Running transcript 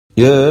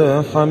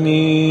يا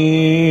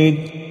حميد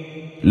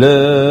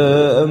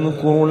لا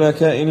أذكر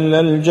لك إلا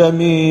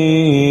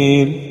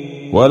الجميل،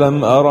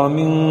 ولم أر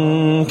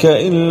منك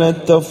إلا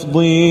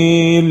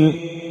التفضيل.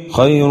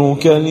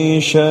 خيرك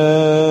لي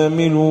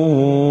شامل،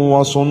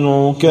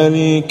 وصنعك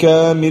لي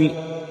كامل،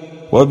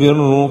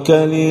 وبرك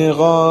لي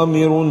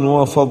غامر،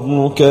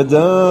 وفضلك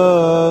دائم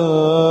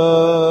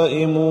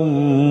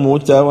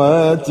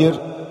متواتر،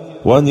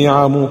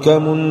 ونعمك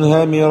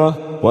منهمرة،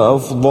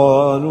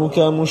 وأفضالك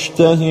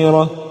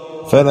مشتهرة.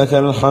 فلك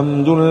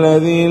الحمد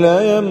الذي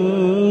لا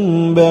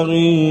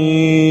ينبغي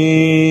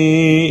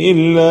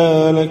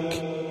إلا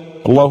لك.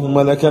 اللهم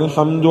لك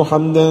الحمد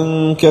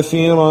حمدا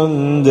كثيرا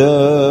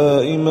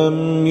دائما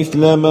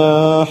مثل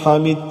ما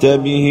حمدت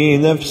به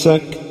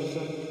نفسك،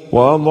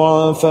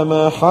 وأضعاف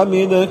ما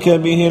حمدك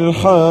به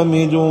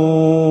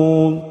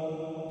الحامدون،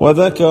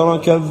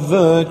 وذكرك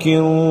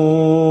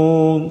الذاكرون،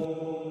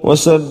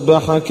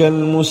 وسبحك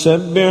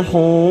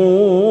المسبحون.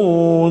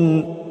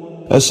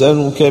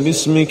 أسألك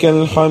باسمك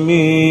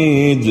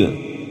الحميد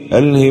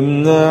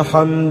ألهمنا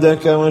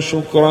حمدك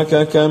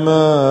وشكرك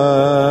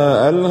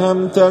كما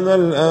ألهمتنا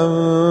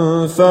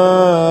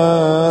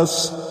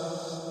الأنفاس،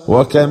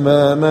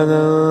 وكما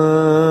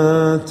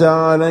مننت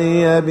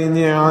علي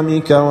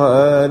بنعمك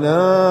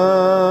وآلائك.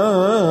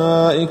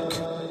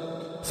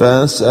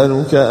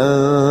 فأسألك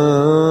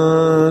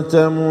أن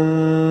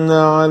تمن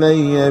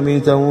علي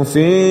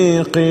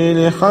بتوفيقي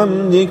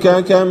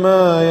لحمدك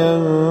كما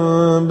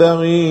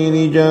ينبغي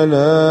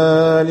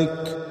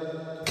لجلالك